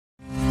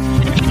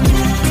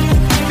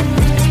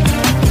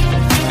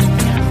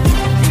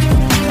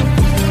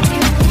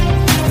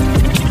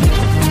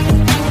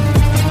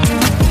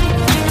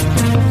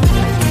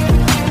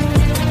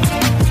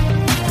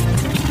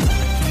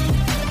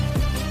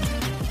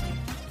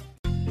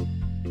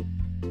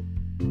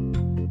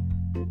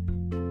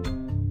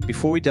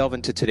Before we delve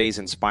into today's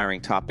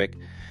inspiring topic,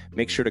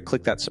 make sure to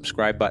click that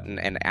subscribe button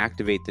and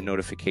activate the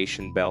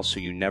notification bell so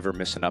you never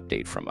miss an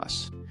update from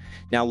us.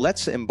 Now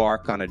let's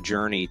embark on a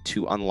journey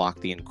to unlock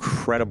the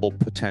incredible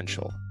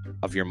potential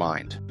of your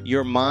mind.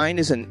 Your mind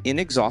is an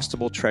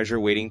inexhaustible treasure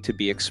waiting to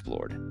be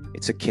explored.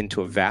 It's akin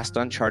to a vast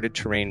uncharted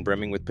terrain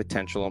brimming with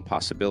potential and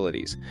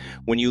possibilities.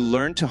 When you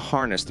learn to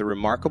harness the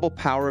remarkable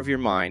power of your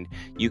mind,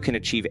 you can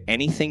achieve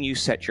anything you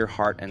set your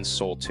heart and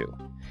soul to.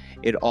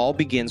 It all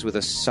begins with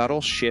a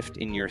subtle shift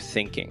in your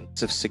thinking.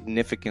 It's of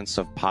significance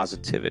of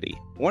positivity.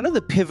 One of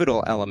the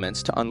pivotal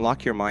elements to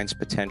unlock your mind's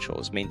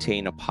potential is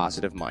maintain a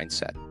positive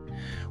mindset.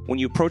 When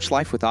you approach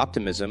life with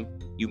optimism,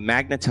 you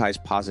magnetize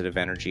positive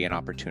energy and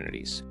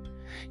opportunities.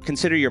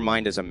 Consider your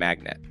mind as a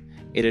magnet.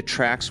 It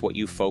attracts what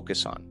you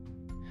focus on.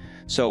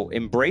 So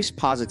embrace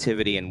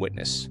positivity and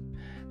witness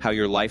how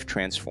your life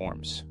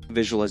transforms.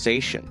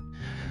 Visualization.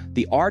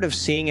 The art of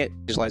seeing it,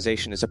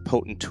 visualization is a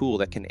potent tool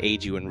that can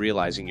aid you in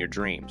realizing your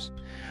dreams.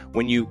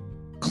 When you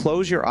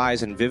close your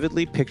eyes and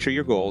vividly picture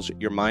your goals,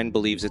 your mind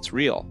believes it's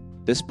real.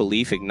 This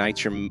belief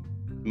ignites your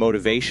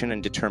motivation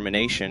and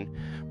determination,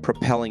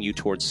 propelling you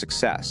towards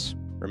success.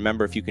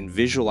 Remember, if you can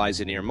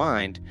visualize it in your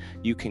mind,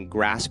 you can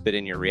grasp it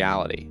in your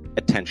reality.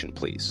 Attention,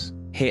 please.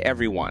 Hey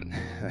everyone,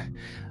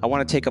 I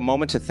want to take a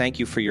moment to thank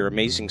you for your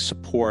amazing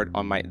support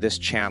on this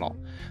channel.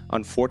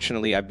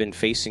 Unfortunately, I've been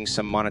facing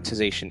some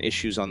monetization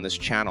issues on this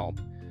channel,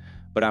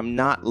 but I'm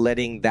not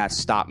letting that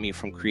stop me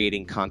from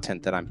creating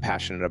content that I'm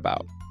passionate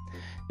about.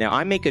 Now,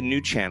 I make a new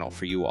channel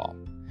for you all.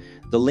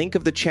 The link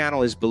of the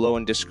channel is below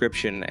in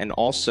description and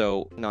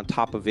also on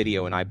top of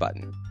video and I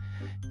button.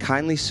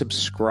 Kindly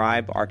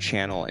subscribe our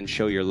channel and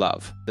show your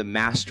love. The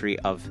mastery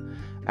of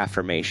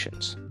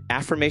affirmations.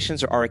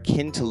 Affirmations are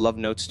akin to love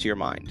notes to your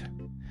mind.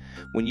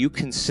 When you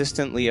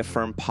consistently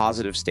affirm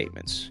positive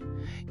statements,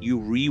 you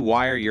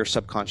rewire your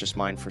subconscious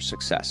mind for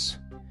success.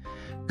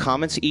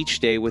 Commence each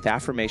day with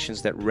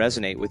affirmations that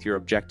resonate with your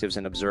objectives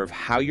and observe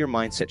how your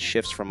mindset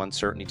shifts from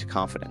uncertainty to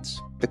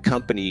confidence. The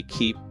company you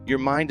keep, your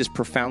mind is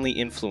profoundly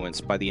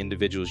influenced by the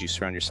individuals you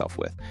surround yourself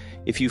with.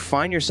 If you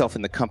find yourself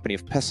in the company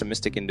of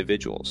pessimistic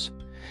individuals,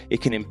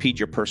 it can impede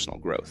your personal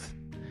growth.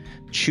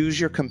 Choose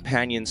your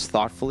companions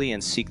thoughtfully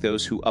and seek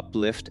those who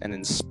uplift and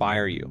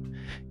inspire you.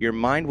 Your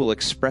mind will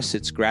express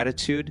its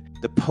gratitude,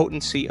 the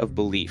potency of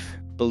belief.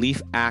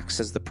 Belief acts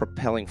as the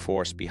propelling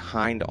force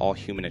behind all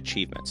human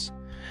achievements.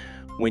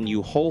 When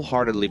you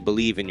wholeheartedly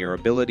believe in your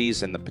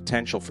abilities and the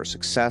potential for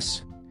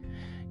success,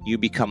 you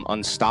become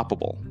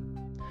unstoppable.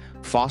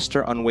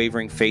 Foster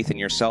unwavering faith in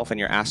yourself and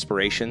your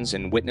aspirations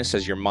and witness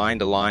as your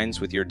mind aligns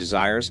with your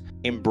desires,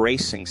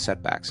 embracing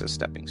setbacks as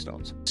stepping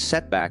stones.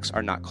 Setbacks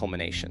are not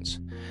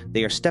culminations.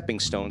 They are stepping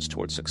stones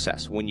towards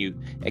success. When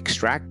you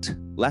extract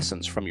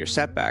lessons from your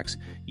setbacks,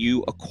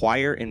 you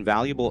acquire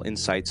invaluable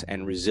insights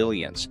and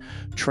resilience.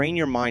 Train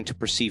your mind to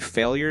perceive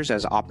failures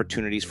as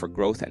opportunities for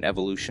growth and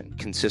evolution.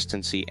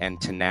 Consistency and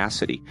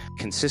tenacity.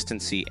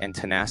 Consistency and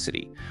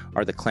tenacity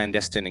are the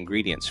clandestine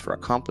ingredients for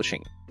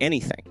accomplishing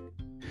anything.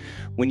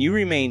 When you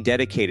remain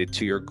dedicated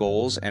to your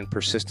goals and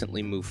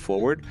persistently move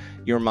forward,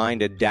 your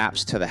mind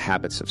adapts to the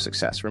habits of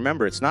success.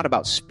 Remember, it's not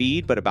about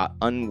speed, but about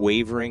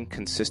unwavering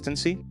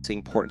consistency. It's the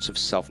importance of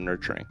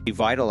self-nurturing.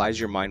 Revitalize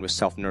your mind with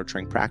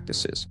self-nurturing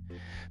practices.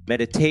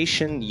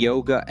 Meditation,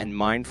 yoga, and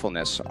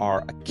mindfulness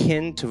are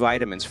akin to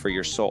vitamins for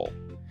your soul.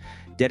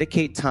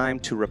 Dedicate time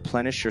to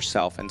replenish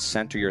yourself and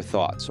center your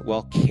thoughts. A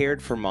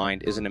well-cared for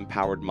mind is an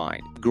empowered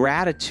mind.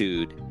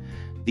 Gratitude,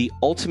 the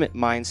ultimate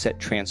mindset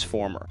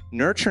transformer.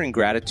 Nurturing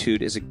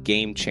gratitude is a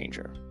game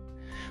changer.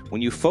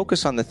 When you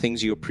focus on the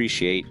things you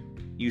appreciate,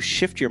 you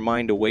shift your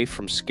mind away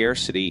from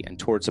scarcity and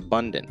towards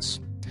abundance.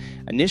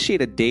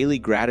 Initiate a daily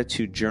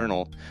gratitude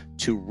journal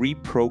to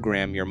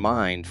reprogram your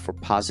mind for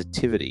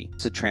positivity.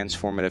 It's a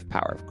transformative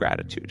power of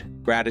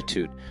gratitude.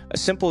 Gratitude, a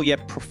simple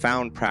yet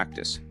profound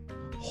practice,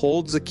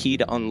 holds the key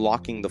to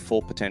unlocking the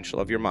full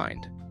potential of your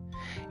mind.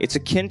 It's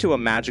akin to a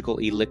magical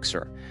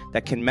elixir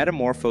that can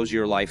metamorphose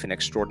your life in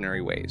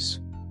extraordinary ways.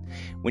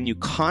 When you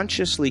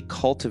consciously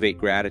cultivate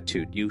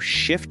gratitude, you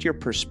shift your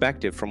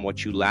perspective from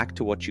what you lack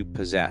to what you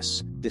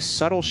possess. This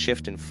subtle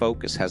shift in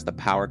focus has the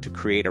power to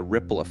create a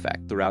ripple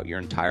effect throughout your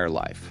entire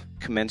life.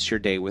 Commence your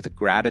day with a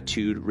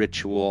gratitude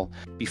ritual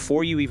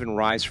before you even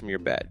rise from your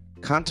bed.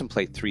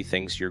 Contemplate 3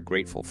 things you're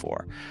grateful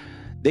for.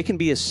 They can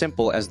be as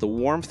simple as the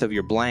warmth of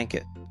your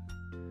blanket,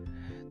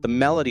 the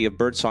melody of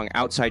birdsong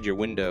outside your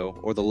window,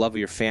 or the love of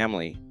your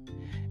family.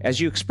 As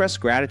you express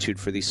gratitude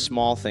for these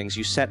small things,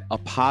 you set a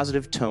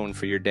positive tone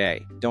for your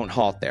day. Don't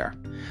halt there.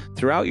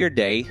 Throughout your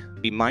day,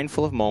 be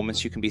mindful of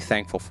moments you can be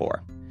thankful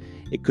for.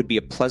 It could be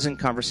a pleasant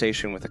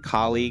conversation with a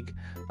colleague,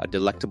 a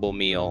delectable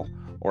meal,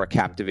 or a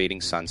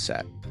captivating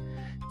sunset.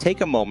 Take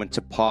a moment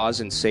to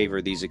pause and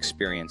savor these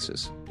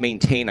experiences.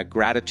 Maintain a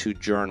gratitude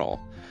journal.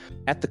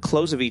 At the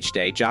close of each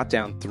day, jot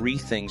down 3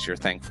 things you're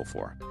thankful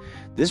for.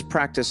 This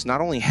practice not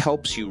only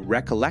helps you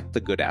recollect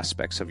the good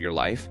aspects of your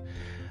life,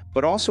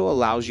 but also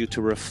allows you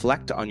to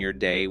reflect on your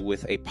day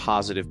with a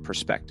positive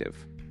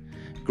perspective.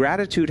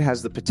 Gratitude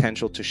has the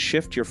potential to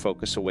shift your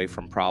focus away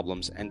from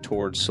problems and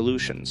towards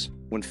solutions.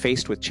 When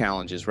faced with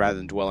challenges, rather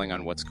than dwelling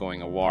on what's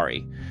going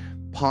awry,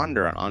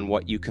 ponder on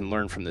what you can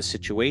learn from the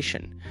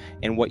situation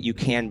and what you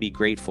can be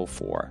grateful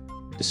for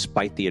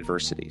despite the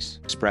adversities.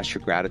 Express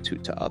your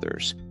gratitude to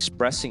others.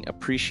 Expressing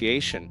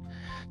appreciation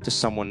to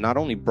someone not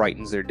only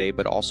brightens their day,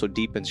 but also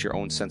deepens your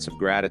own sense of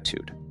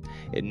gratitude.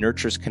 It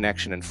nurtures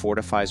connection and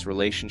fortifies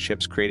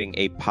relationships, creating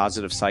a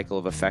positive cycle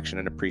of affection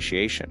and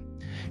appreciation.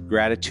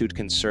 Gratitude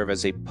can serve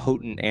as a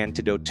potent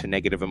antidote to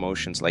negative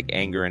emotions like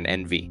anger and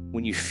envy.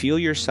 When you feel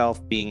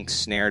yourself being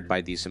snared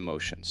by these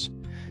emotions,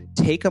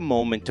 take a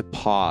moment to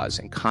pause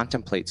and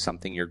contemplate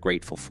something you're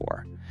grateful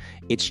for.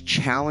 It's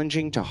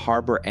challenging to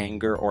harbor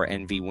anger or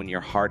envy when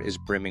your heart is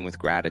brimming with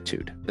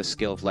gratitude. The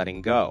skill of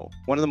letting go.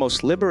 One of the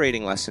most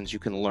liberating lessons you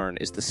can learn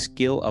is the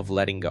skill of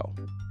letting go.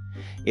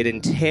 It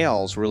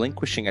entails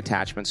relinquishing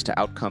attachments to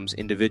outcomes,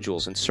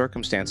 individuals, and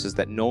circumstances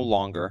that no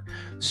longer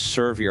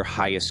serve your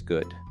highest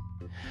good.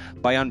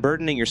 By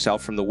unburdening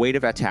yourself from the weight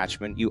of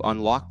attachment, you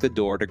unlock the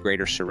door to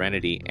greater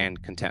serenity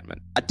and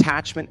contentment.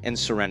 Attachment and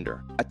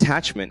surrender.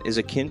 Attachment is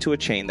akin to a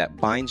chain that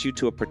binds you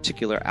to a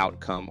particular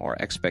outcome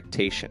or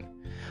expectation,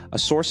 a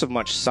source of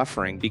much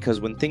suffering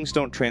because when things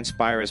don't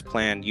transpire as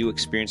planned, you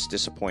experience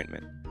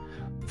disappointment,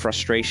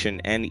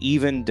 frustration, and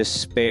even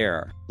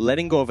despair.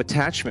 Letting go of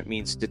attachment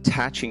means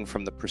detaching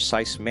from the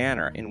precise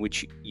manner in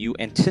which you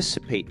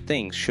anticipate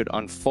things should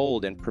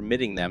unfold and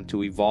permitting them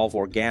to evolve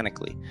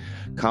organically.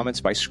 Comments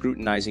by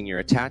scrutinizing your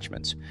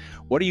attachments.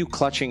 What are you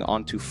clutching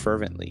onto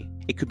fervently?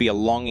 It could be a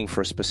longing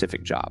for a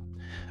specific job,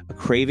 a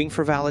craving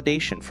for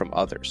validation from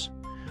others,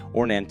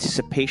 or an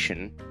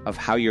anticipation of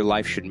how your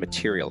life should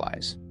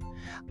materialize.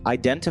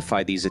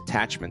 Identify these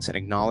attachments and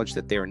acknowledge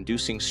that they're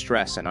inducing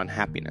stress and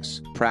unhappiness.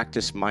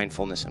 Practice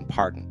mindfulness and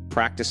pardon.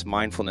 Practice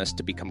mindfulness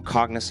to become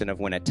cognizant of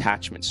when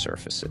attachment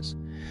surfaces.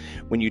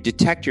 When you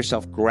detect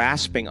yourself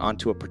grasping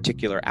onto a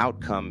particular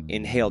outcome,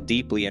 inhale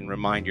deeply and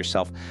remind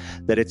yourself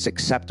that it's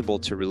acceptable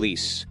to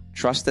release.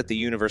 Trust that the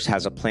universe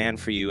has a plan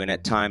for you, and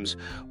at times,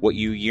 what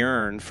you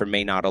yearn for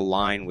may not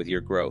align with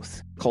your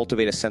growth.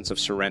 Cultivate a sense of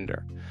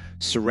surrender.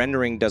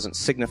 Surrendering doesn't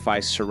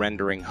signify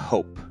surrendering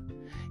hope.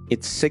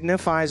 It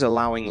signifies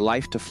allowing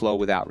life to flow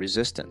without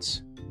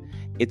resistance.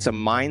 It's a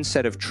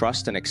mindset of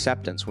trust and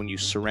acceptance. When you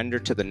surrender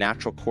to the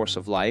natural course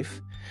of life,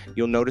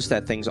 you'll notice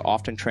that things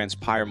often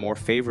transpire more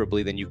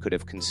favorably than you could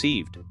have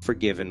conceived.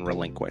 Forgive and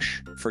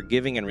relinquish.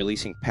 Forgiving and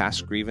releasing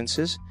past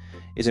grievances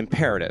is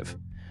imperative.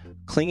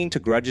 Clinging to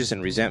grudges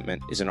and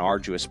resentment is an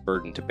arduous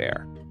burden to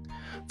bear.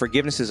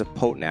 Forgiveness is a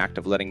potent act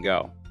of letting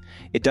go.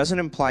 It doesn't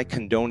imply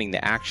condoning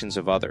the actions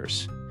of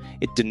others.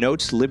 It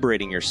denotes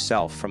liberating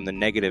yourself from the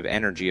negative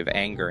energy of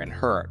anger and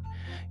hurt.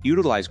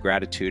 Utilize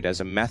gratitude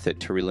as a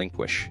method to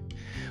relinquish.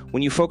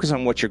 When you focus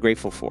on what you're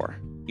grateful for,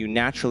 you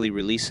naturally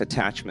release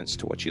attachments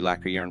to what you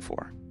lack or yearn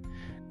for.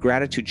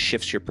 Gratitude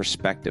shifts your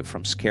perspective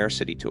from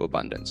scarcity to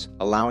abundance,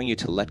 allowing you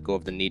to let go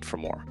of the need for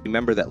more.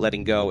 Remember that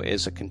letting go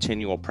is a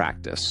continual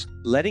practice.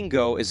 Letting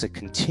go is a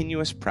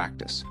continuous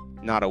practice,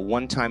 not a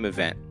one-time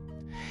event.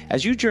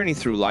 As you journey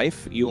through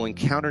life, you'll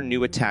encounter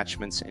new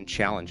attachments and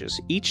challenges.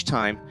 Each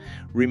time,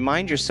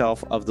 remind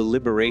yourself of the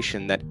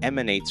liberation that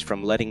emanates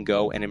from letting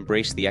go and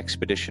embrace the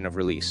expedition of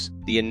release,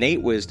 the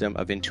innate wisdom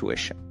of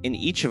intuition. In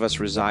each of us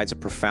resides a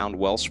profound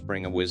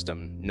wellspring of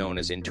wisdom known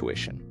as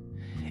intuition.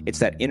 It's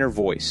that inner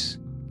voice,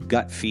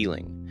 gut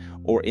feeling,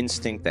 or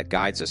instinct that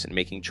guides us in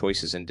making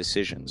choices and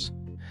decisions.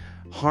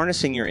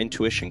 Harnessing your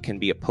intuition can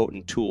be a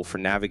potent tool for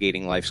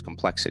navigating life's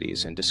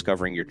complexities and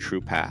discovering your true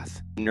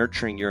path.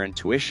 Nurturing your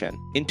intuition.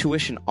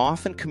 Intuition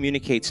often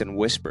communicates in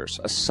whispers,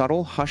 a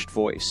subtle, hushed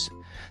voice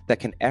that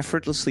can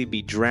effortlessly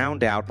be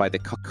drowned out by the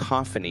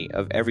cacophony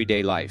of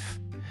everyday life.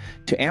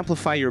 To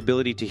amplify your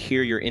ability to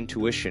hear your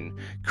intuition,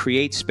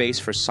 create space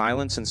for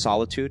silence and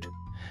solitude.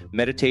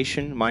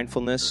 Meditation,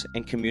 mindfulness,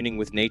 and communing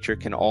with nature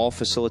can all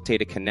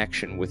facilitate a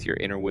connection with your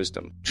inner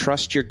wisdom.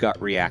 Trust your gut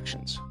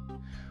reactions.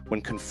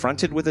 When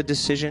confronted with a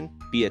decision,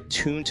 be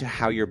attuned to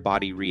how your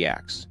body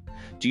reacts.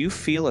 Do you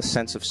feel a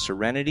sense of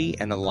serenity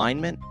and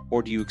alignment,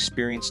 or do you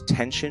experience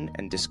tension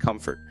and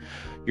discomfort?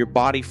 Your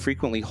body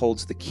frequently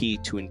holds the key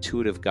to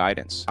intuitive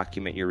guidance.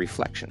 Document your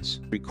reflections.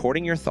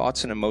 Recording your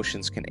thoughts and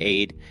emotions can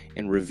aid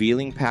in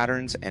revealing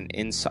patterns and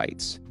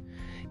insights.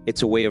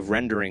 It's a way of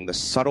rendering the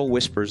subtle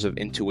whispers of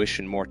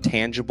intuition more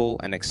tangible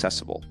and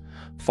accessible.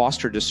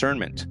 Foster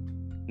discernment.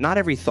 Not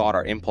every thought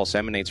or impulse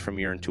emanates from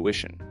your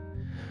intuition.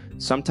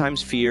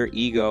 Sometimes fear,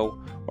 ego,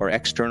 or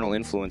external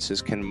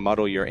influences can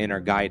muddle your inner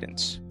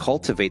guidance.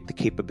 Cultivate the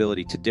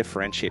capability to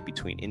differentiate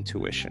between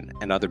intuition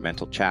and other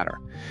mental chatter.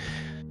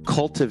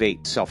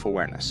 Cultivate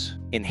self-awareness.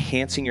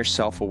 Enhancing your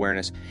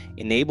self-awareness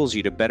enables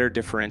you to better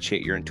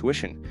differentiate your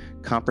intuition,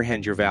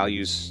 comprehend your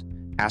values,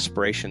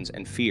 aspirations,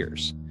 and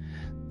fears.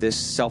 This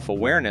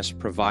self-awareness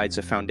provides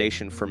a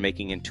foundation for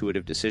making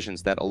intuitive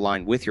decisions that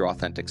align with your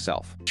authentic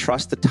self.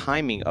 Trust the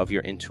timing of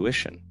your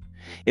intuition.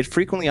 It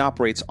frequently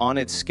operates on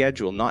its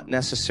schedule, not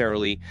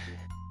necessarily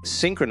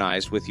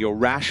synchronized with your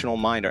rational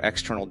mind or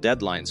external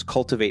deadlines.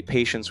 Cultivate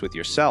patience with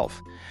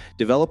yourself.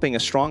 Developing a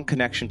strong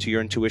connection to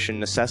your intuition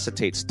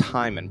necessitates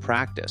time and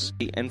practice.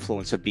 The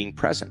influence of being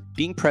present.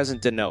 Being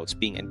present denotes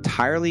being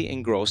entirely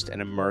engrossed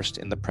and immersed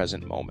in the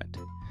present moment.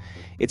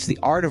 It's the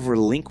art of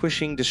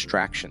relinquishing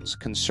distractions,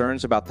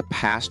 concerns about the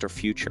past or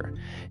future,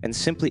 and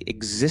simply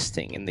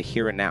existing in the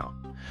here and now.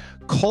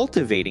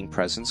 Cultivating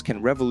presence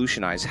can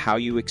revolutionize how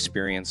you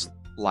experience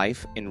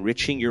life,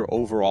 enriching your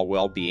overall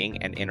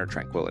well-being and inner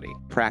tranquility.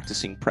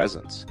 Practicing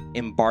presence.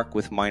 Embark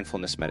with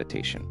mindfulness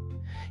meditation.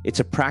 It's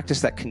a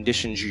practice that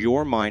conditions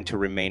your mind to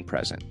remain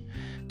present.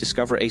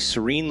 Discover a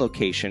serene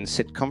location,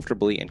 sit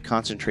comfortably, and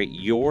concentrate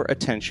your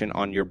attention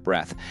on your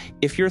breath.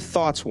 If your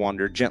thoughts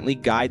wander, gently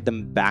guide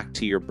them back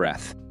to your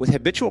breath. With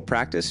habitual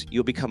practice,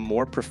 you'll become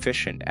more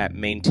proficient at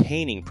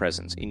maintaining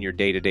presence in your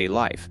day-to-day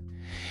life.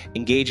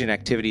 Engage in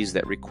activities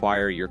that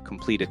require your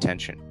complete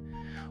attention,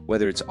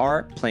 whether it's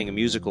art, playing a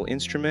musical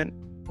instrument,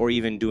 or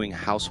even doing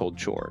household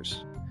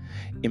chores.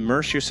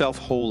 Immerse yourself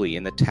wholly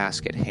in the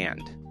task at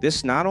hand.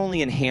 This not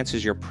only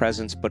enhances your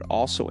presence, but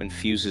also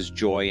infuses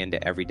joy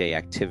into everyday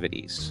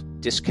activities.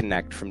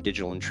 Disconnect from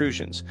digital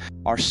intrusions.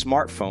 Our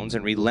smartphones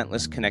and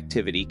relentless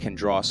connectivity can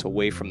draw us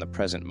away from the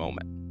present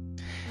moment.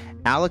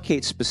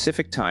 Allocate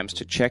specific times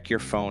to check your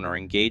phone or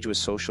engage with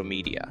social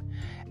media,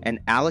 and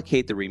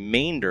allocate the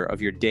remainder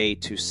of your day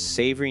to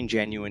savoring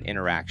genuine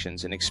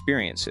interactions and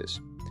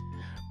experiences.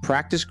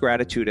 Practice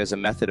gratitude as a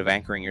method of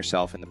anchoring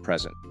yourself in the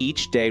present.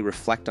 Each day,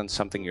 reflect on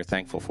something you're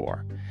thankful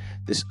for.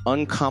 This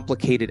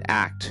uncomplicated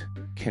act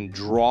can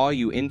draw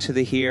you into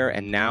the here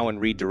and now and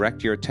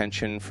redirect your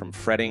attention from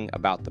fretting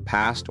about the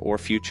past or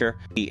future.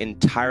 Be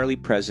entirely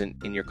present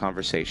in your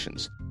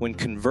conversations. When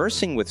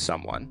conversing with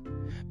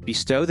someone,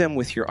 bestow them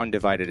with your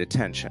undivided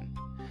attention.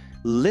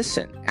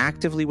 Listen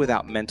actively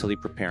without mentally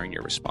preparing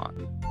your response.